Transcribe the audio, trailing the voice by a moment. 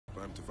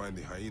attempt to find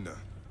the hyena,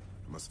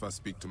 I must first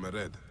speak to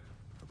Mered,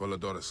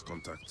 Apollodorus'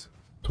 contact.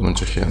 Tu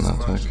będzie hiena,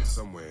 tak?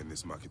 Somewhere in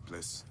this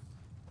marketplace.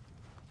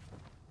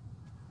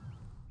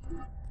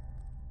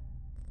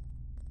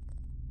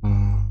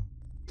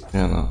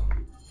 Hiena.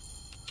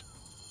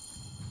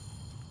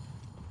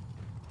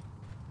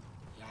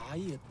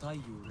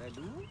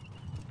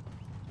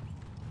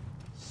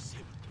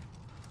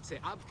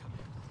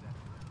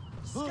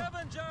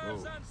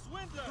 Scavengers and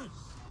swindlers!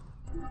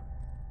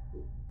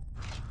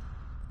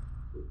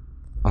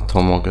 A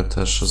to mogę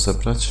też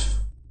zebrać?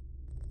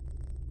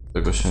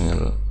 Tego się nie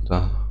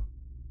da.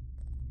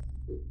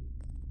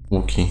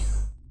 Łuki.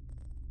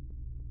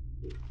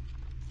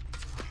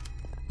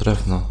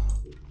 Drewno.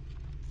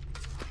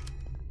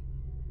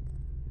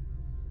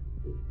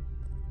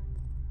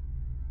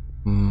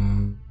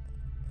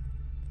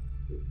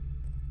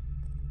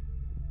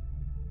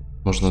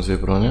 Można dwie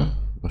bronie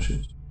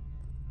nosić?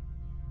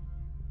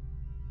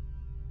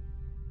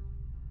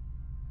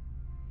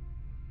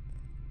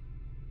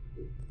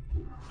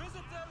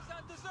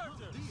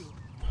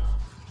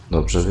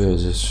 Dobrze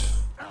wiedzieć.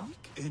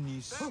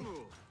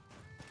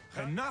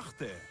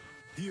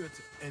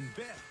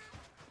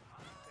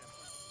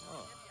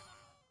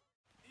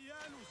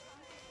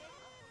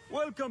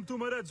 Welcome to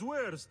Mered's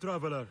wares,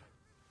 traveler.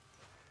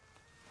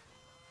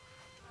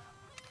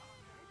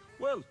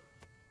 Well,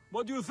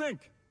 what do you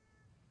think?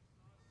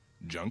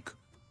 Junk?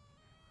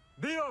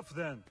 Be off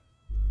then.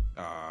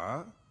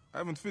 I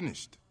haven't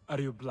finished.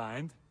 Are you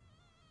blind?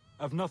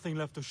 I've nothing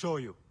left to show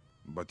you.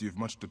 But you've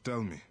much to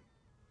tell me.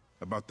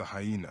 About the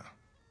hyena.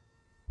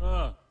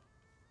 Ah,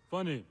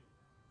 funny.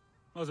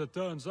 As it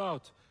turns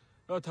out,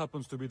 that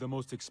happens to be the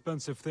most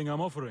expensive thing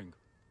I'm offering.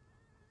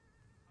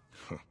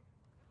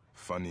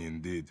 Funny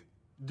indeed.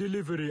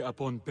 Delivery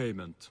upon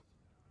payment.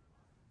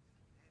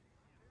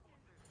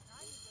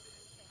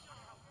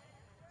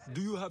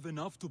 Do you have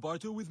enough to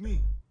barter with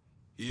me?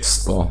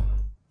 Yes. 100.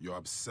 Your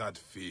absurd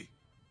fee.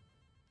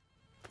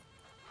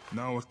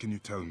 Now what can you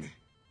tell me?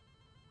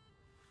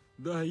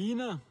 The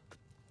hyena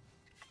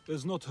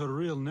is not her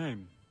real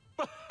name.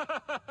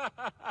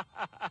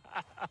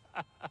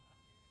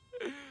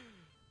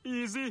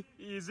 Easy,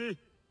 easy.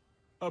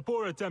 A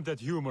poor attempt at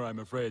humor, I'm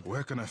afraid.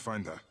 Where can I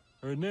find her?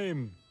 Her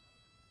name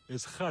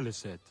is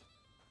Khaliset.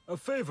 A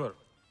favor.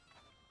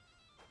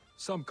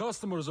 Some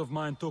customers of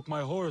mine took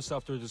my horse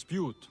after a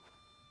dispute.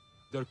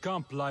 Their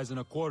camp lies in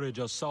a quarry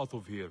just south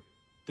of here.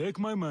 Take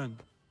my men,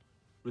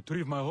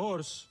 retrieve my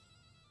horse,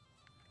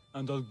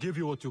 and I'll give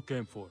you what you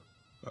came for.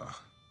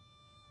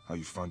 How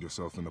you found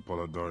yourself in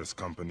Apollodorus'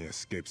 company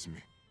escapes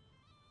me.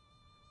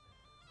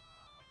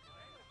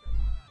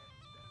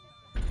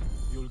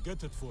 You'll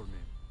get it for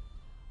me.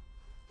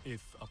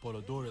 If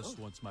Apollodorus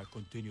wants my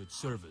continued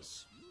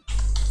service.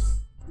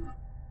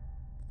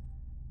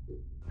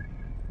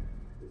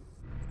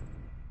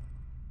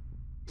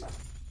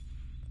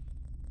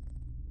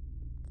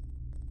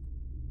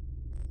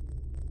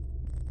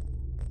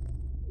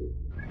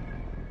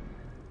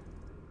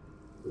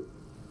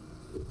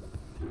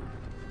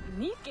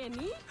 Niet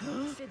Kenny,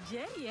 zit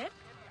Jerry, hè?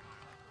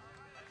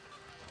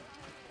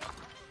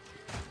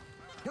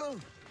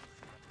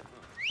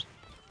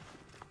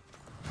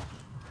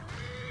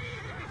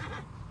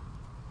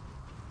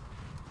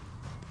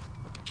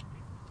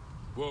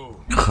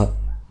 Whoa.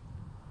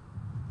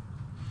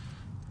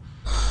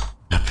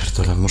 Ja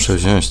pierdolę, muszę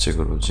wziąć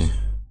tego ludzi.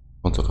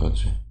 O to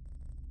chodzi.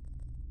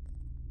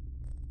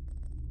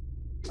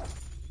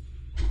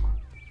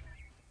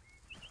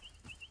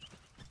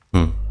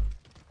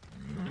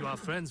 You are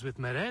friends with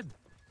Mered?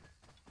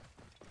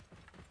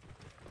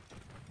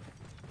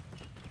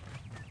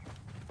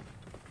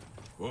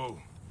 Whoa.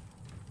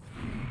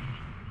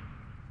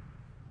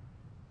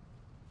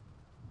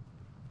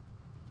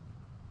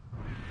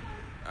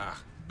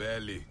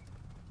 Barely.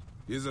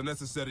 He's a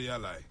necessary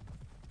ally.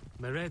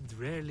 Mered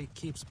rarely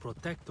keeps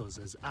protectors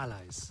as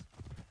allies.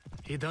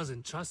 He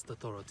doesn't trust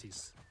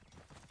authorities,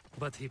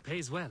 but he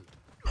pays well.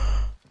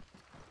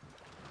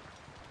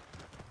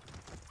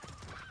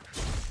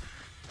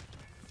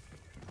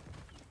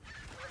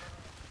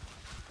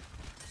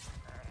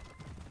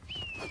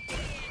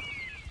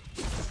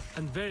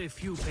 And very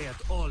few pay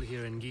at all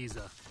here in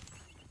Giza.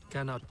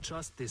 Cannot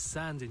trust the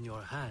sand in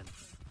your hand.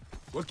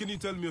 What can you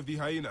tell me of the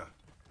hyena?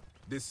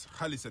 This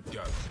Khaliset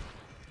girl.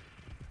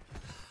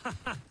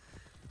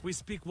 We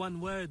speak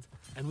one word,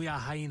 and we are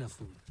hyena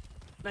food.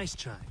 Nice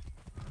try.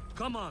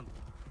 Come on,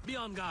 be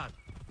on guard.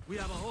 We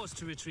have a horse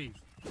to retrieve.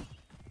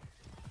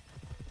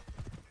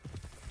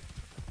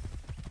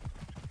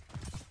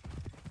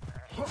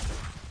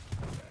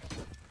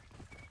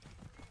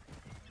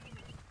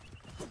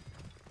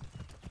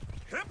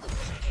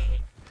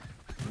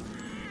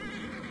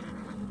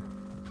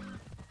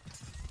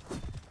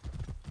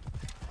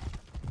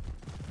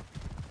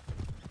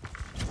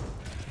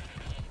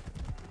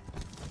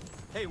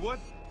 Hey, what?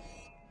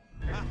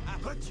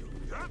 Got you.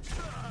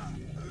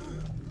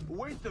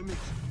 Wait a minute.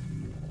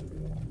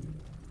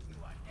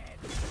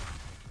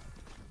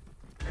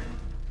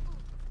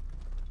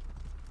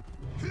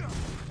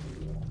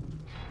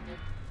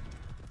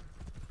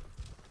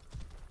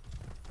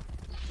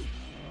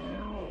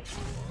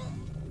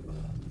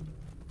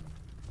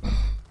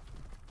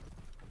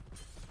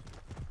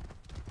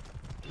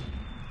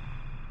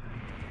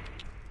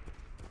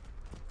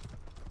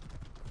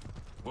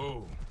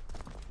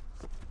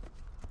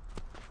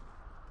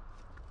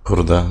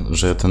 Kurde,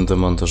 że ja ten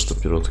demontaż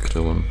dopiero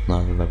odkryłem. No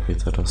ale lepiej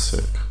teraz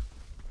jak...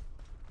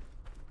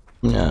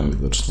 Nie wiem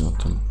widocznie o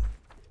tym.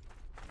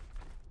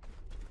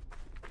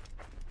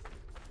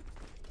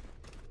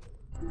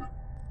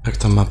 Jak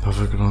ta mapa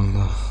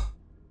wygląda?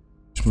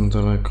 Jesteśmy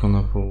daleko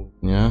na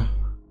południe.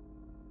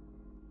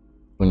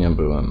 Tu nie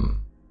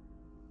byłem.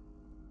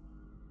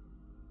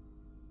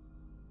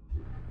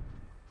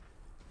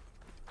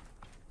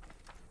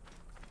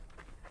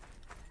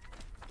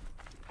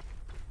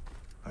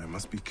 I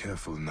must be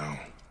careful now.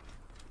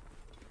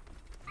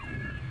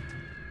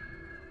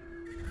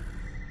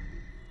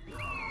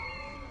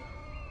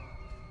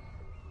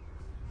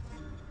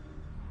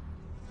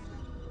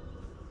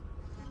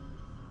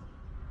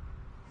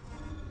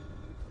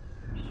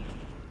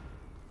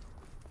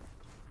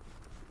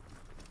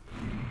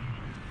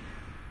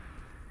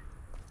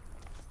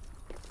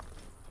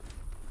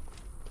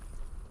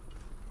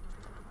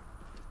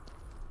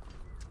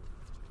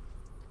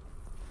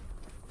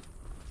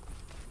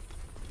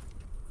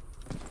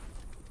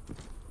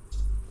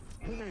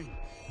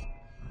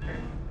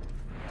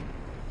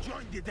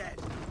 Join the dead.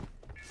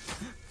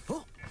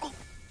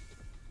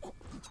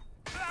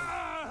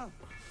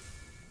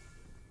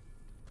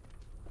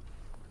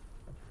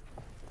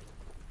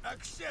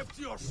 Accept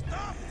your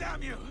stuff,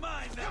 damn you!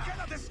 Mine now. You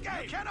cannot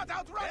escape! You cannot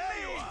outrun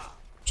me!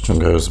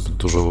 Ściągają zbyt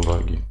dużo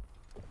uwagi.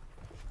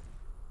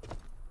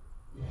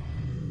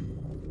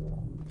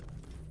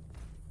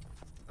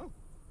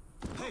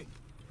 Hey!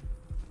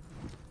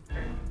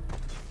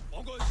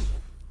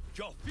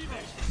 You're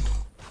finished!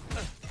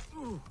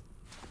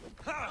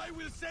 I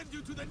will send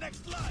you to the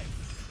next life!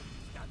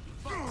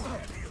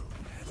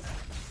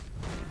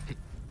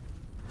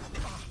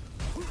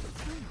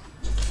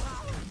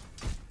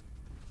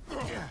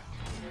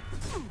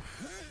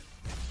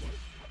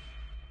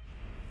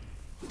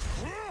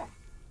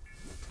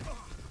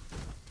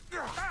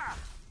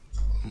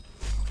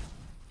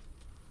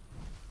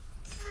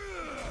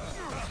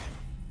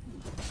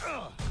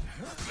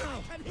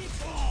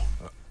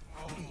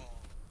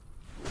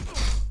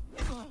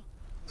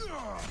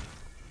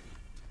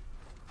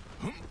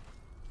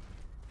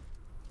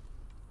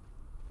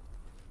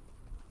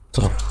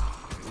 Co?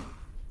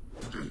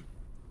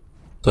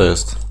 To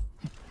jest.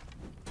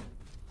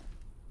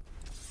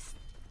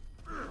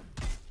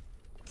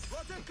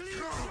 What a clean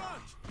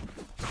shot!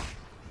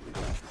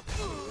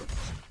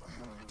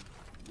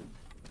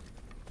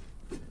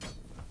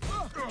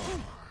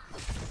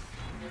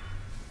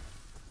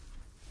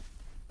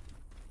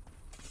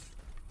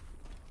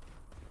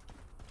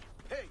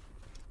 Hey!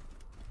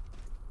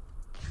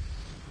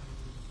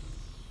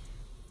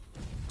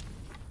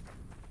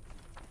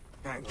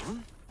 Hang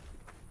on.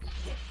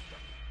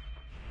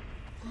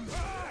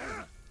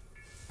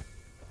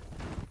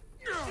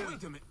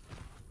 Wait a minute.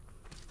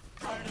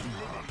 Tired of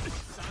living,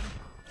 son.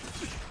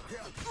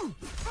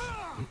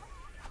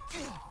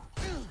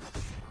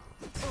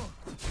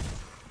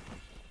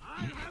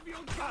 I have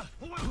your gun.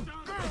 Well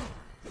done.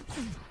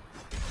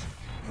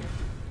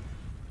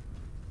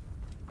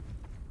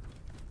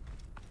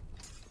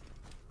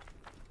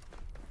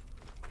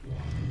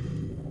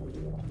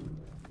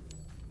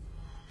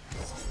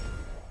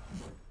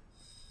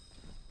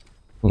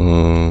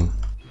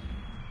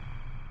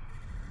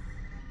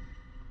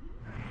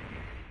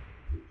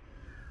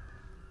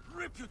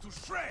 Rip you to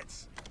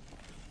shreds.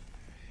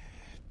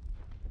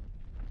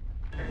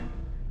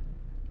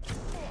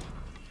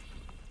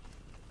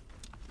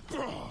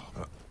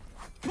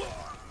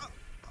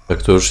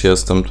 Jak tu już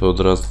jestem, to od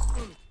razu...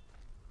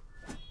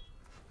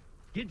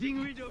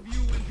 Getting rid of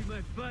you will be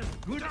my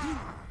first good thing.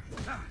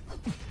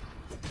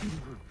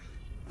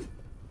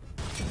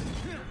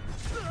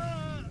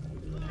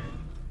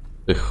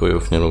 Tych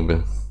chujów nie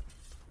lubię.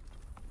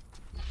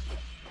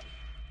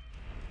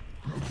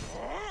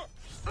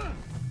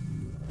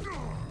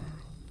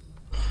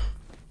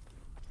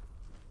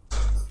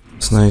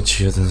 Znajdź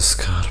jeden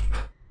skarb.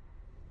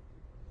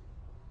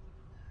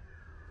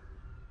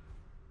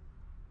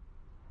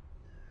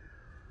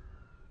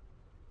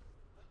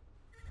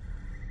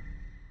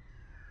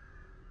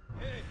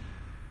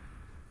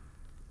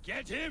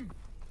 Get him.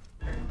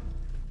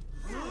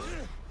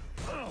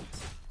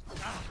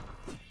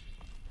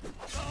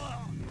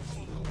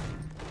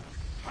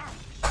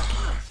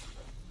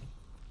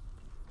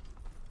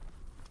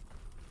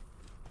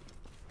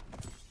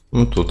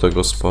 No tu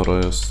tego sporo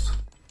jest.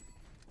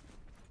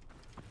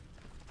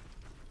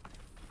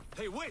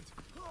 Hey, wait!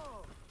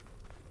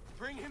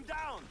 Bring him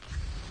down!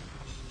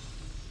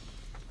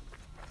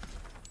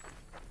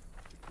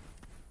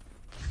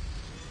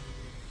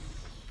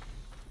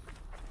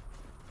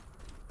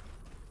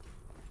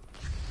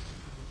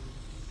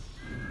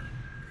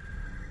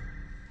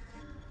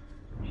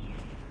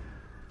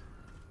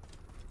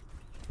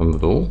 Tam w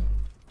dół?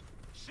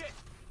 Shit!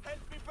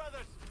 Help me,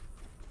 brothers!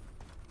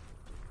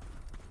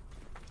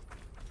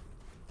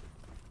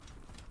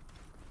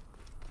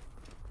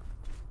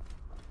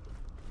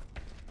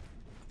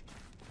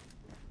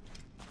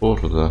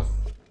 Kurde.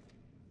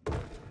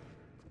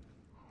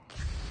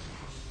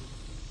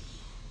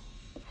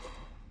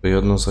 To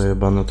jedno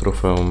zajebane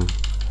trofeum.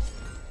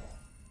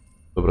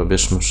 Dobra,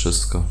 bierzmy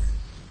wszystko.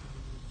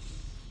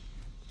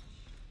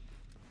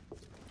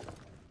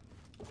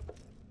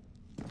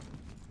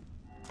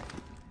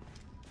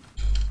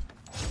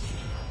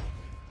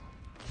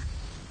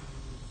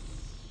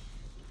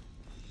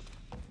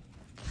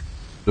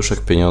 Już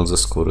jak pieniądze,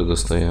 skóry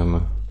dostajemy.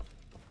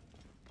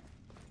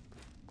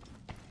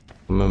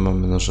 My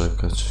mamy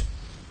narzekać.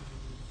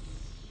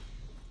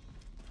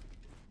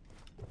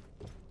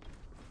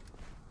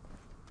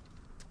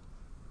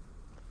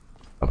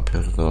 A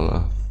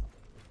pierdolę.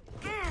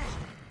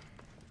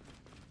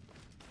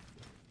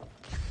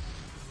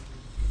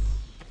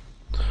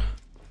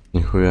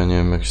 Ni chuja nie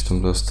wiem jak się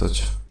tam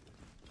dostać.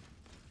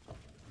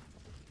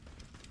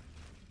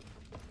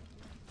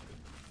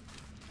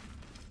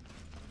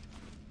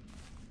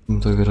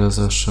 Ta gra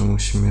zawsze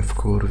musi mnie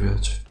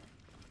wkurwiać.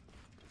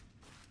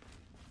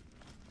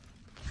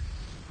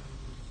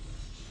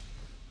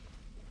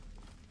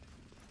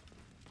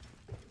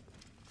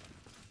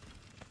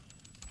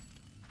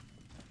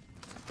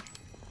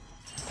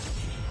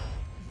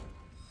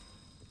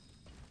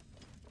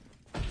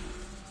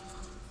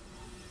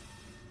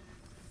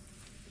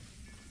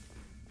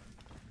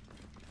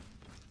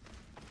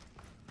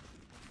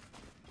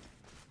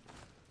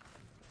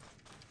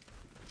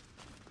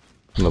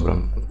 Dobra,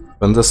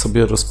 będę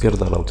sobie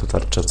rozpierdalał te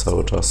tarcze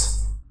cały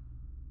czas.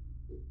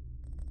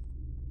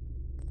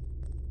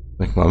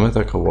 Jak mamy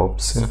taką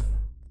opcję,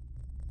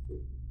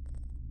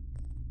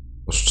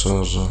 to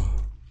szczerze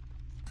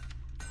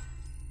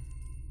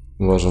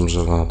uważam,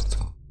 że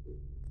warto.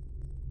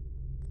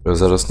 Ja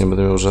zaraz nie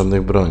będę miał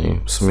żadnych broni.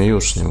 W sumie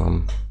już nie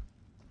mam.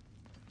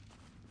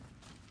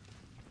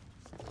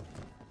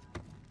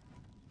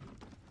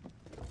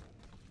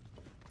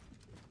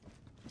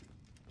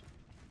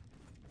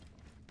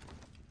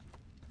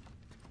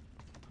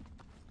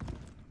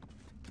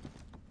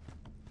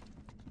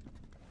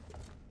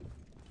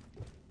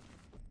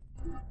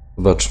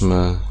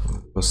 Zobaczmy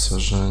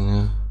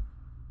wyposażenie.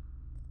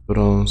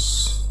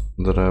 Brąz,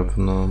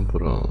 drewno,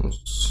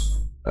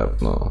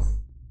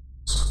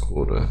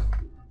 skóry.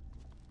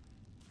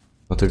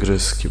 Na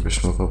tygryski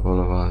byśmy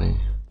popolowali.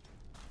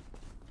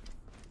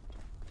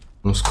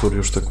 No skór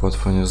już tak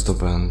łatwo nie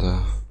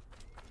zdobędę.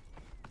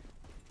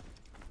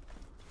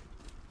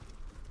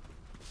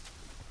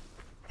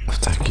 W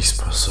taki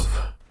sposób.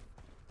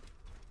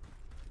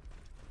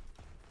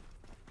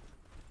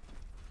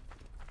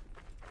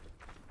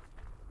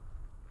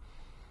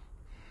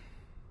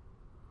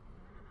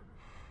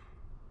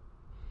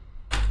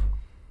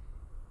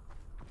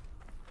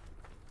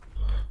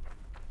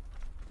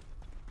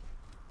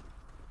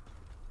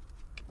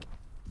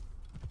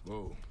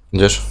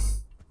 Idziesz?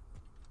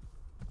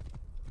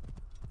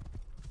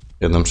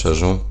 Jeden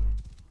przeżył.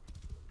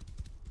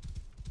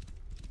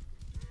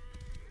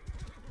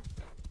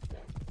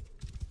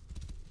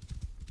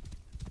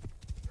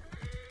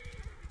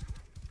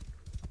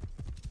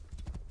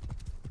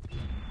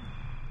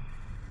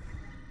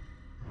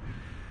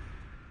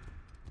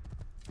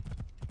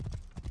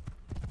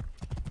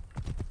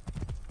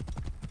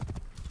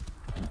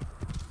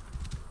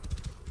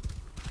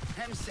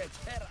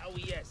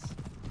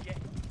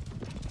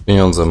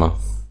 Pieniądze ma.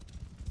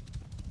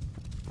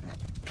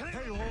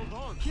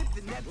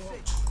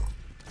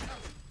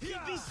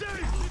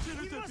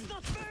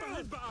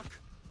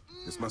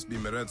 This must be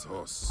Mered's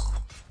horse.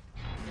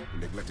 He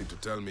neglected to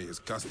tell me his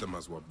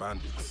customers were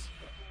bandits.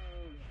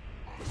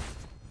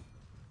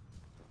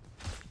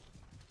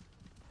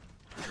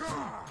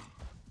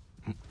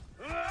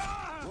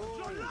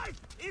 Your life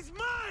is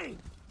mine.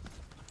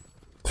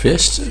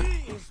 200?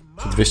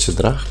 200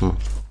 drachm?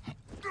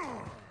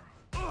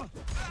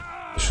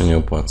 To się nie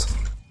opłaca.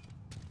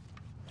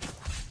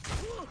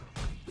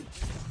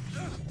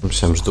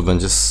 Myślałem, że tu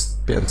będzie z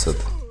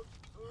 500.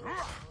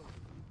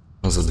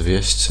 A za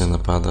 200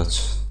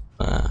 napadać.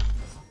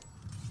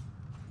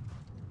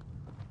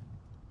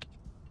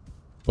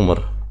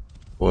 Umarł.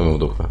 Płynął w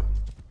dupę.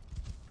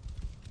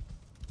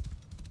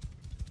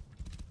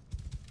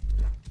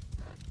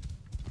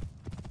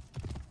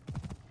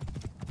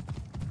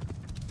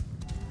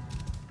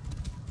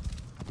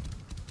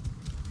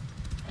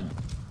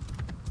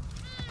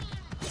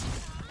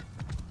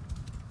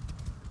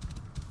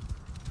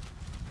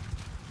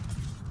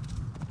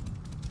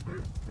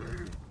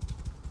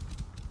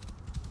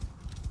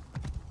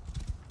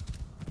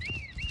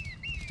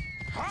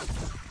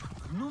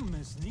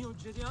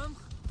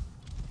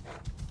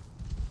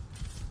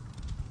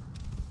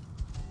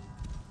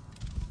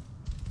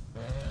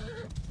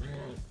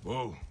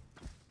 Whoa.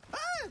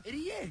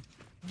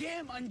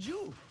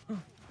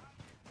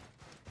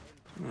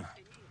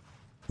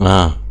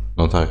 A,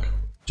 no tak.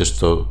 Przecież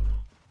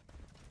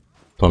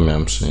to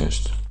miałem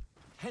przynieść.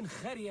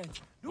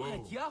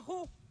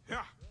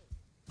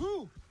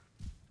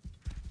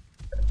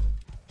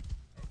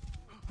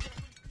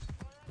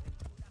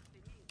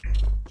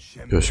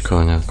 Jakiegoś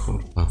konia,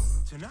 kurwa.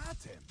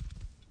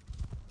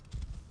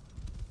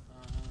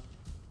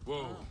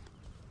 Whoa.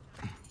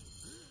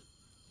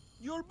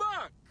 You're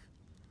back!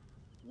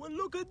 Well,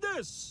 look at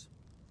this!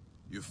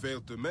 You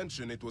failed to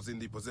mention it was in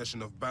the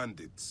possession of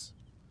bandits.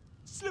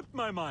 Slipped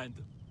my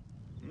mind.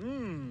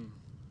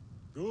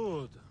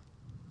 Good.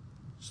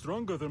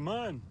 Stronger than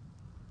mine.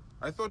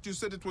 I thought you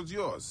said it was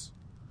yours.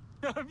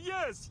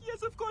 Yes,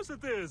 of course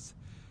it is.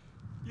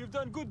 You've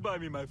done good by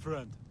me, my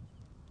friend.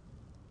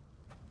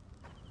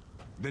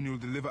 Then you'll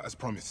deliver as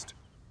promised.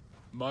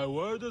 My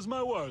word is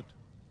my word.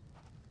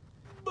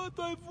 But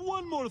I've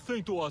one more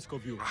thing to ask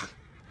of you.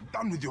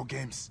 Done with your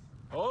games.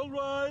 All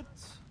right.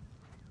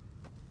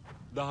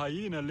 The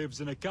hyena lives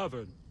in a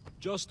cavern,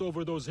 just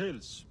over those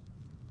hills.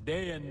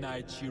 Day and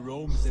night she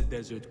roams the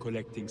desert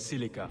collecting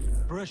silica,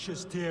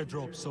 precious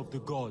teardrops of the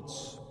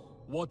gods.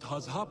 What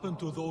has happened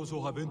to those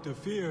who have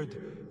interfered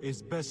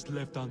is best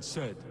left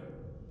unsaid.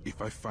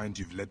 If I find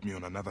you've led me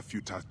on another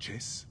futile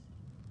chase,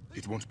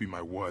 it won't be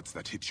my words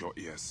that hit your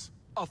ears.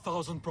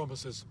 1,000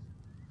 promises.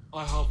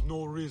 I have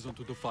no reason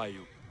to defy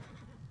you.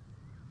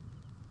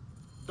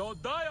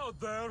 Don't die out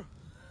there!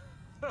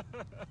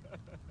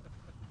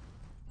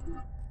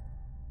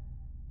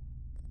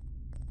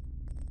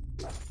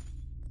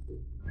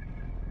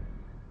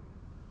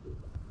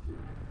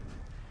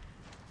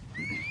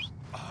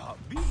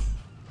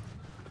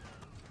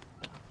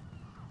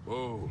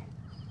 Whoa.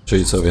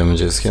 Czyli co, wiemy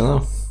gdzie jest hiena?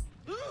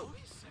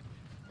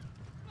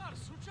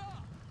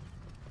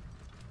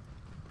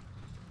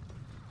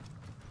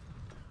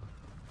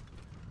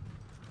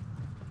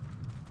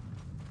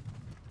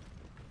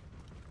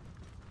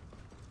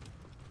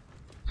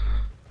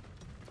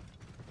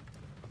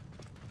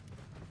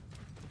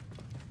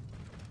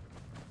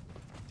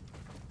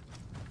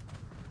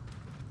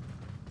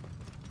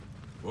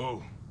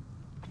 Whoa.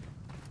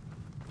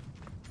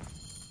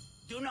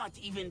 Do not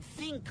even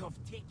think of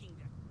taking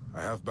them.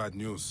 I have bad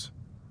news.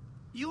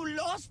 You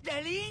lost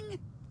the ring?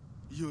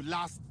 You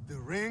lost the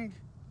ring?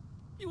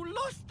 You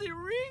lost the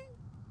ring?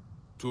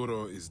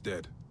 Turo is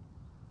dead.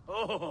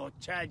 Oh,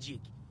 tragic.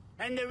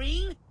 And the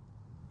ring?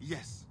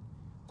 Yes.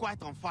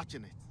 Quite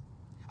unfortunate.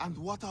 And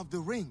what of the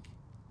ring?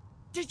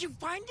 Did you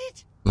find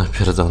it?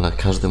 Napierdolę,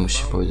 każdy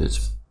musi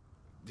powiedzieć.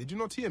 Did you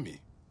not hear me?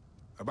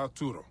 About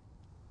Turo.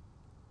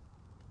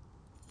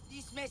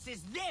 This mess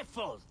is their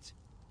fault.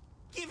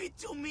 Give it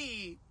to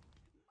me.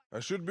 I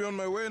should be on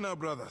my way now,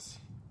 brothers.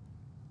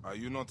 Are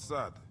you not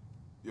sad?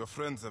 Your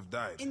friends have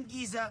died. In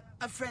Giza,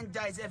 a friend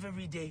dies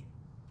every day.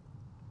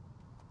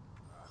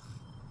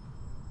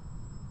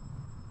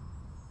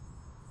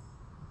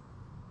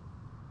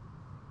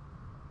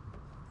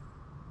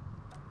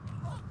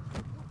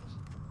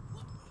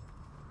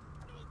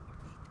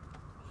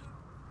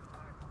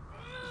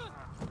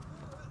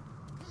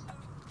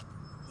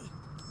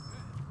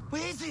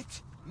 Where is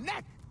it?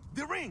 Neck!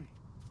 The ring!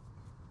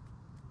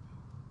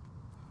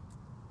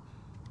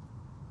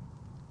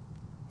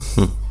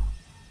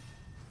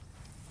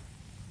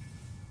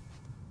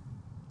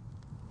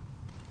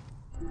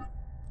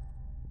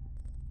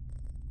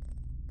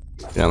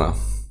 Jana.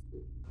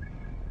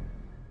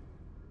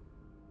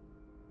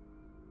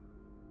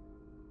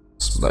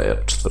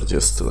 Slayer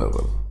 40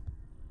 level.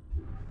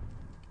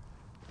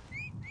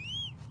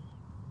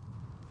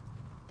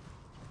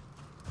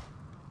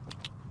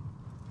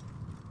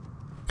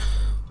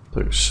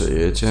 Także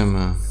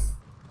jedziemy.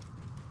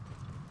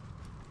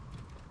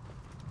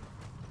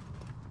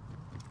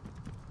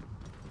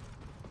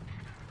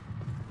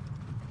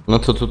 No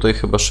to tutaj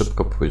chyba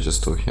szybko pójdzie z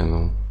tą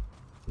hieną.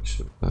 Tak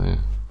się wydaje.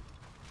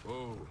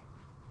 Oh.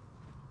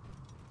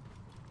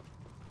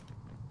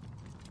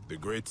 The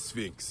Great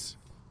Sphinx.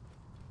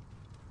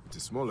 It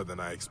is smaller than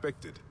I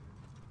expected.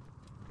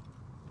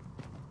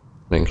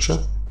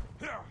 Większy?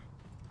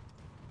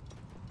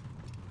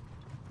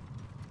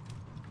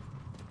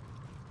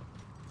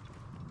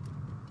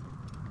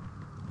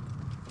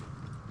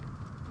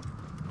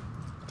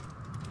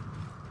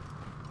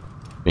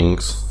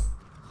 Sphinx.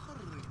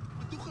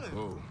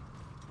 Oh.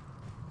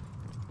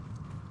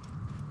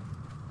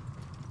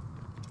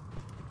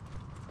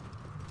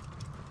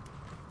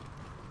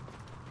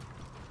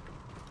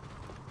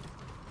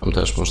 Tam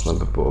też można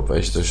by było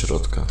wejść do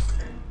środka.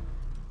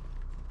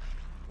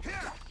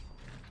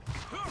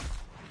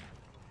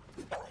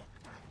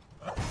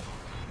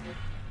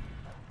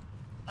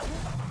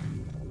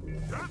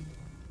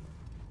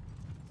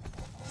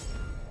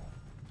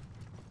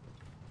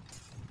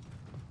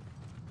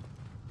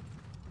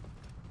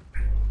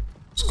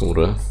 Z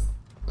góry.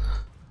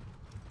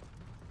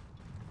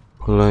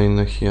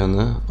 Kolejne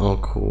hieny. O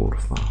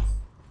kurwa.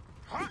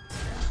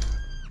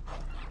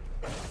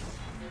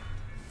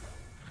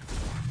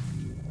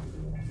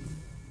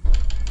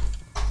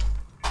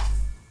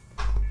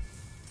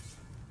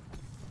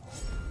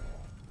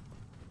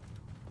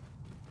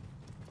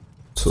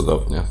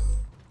 Cudownie.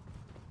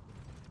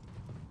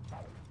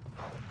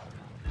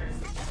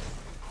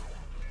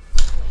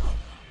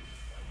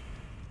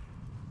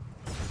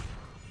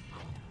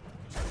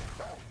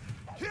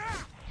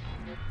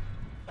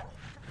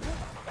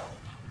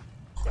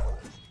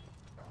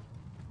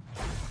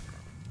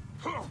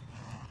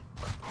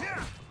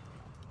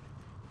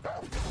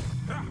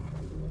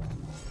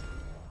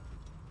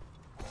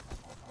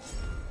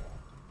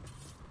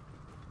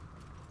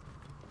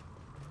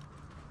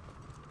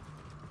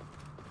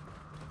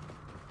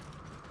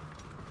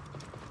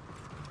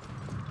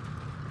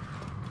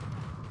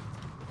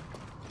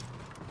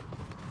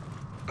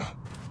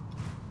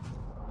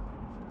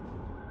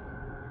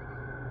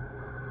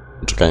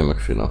 Poczekajmy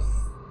chwilę.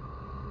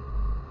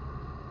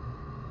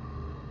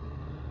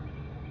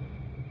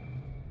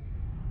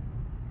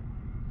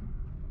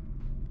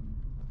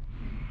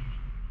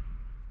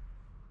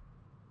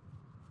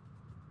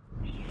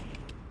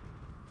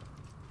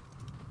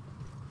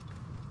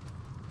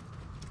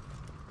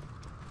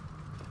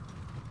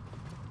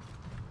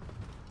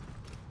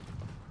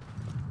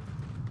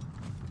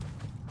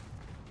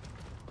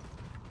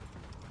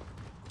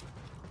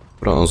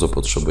 Brązu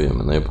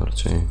potrzebujemy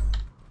najbardziej.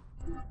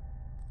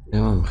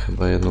 Ja mam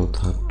chyba jedną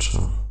tarczę.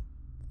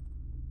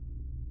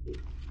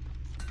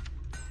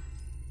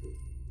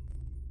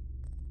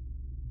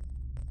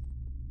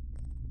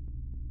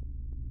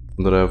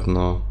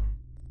 Drewno.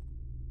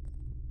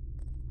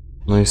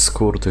 No i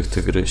skór tych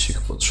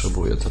tygrysich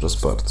potrzebuję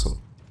teraz bardzo.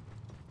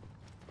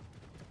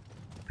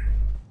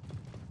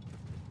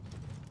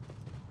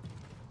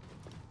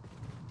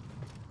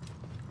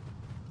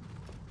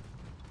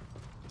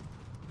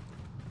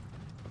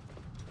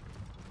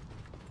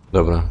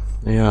 Dobra,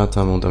 ja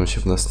tam udam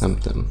się w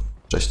następnym.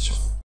 Cześć.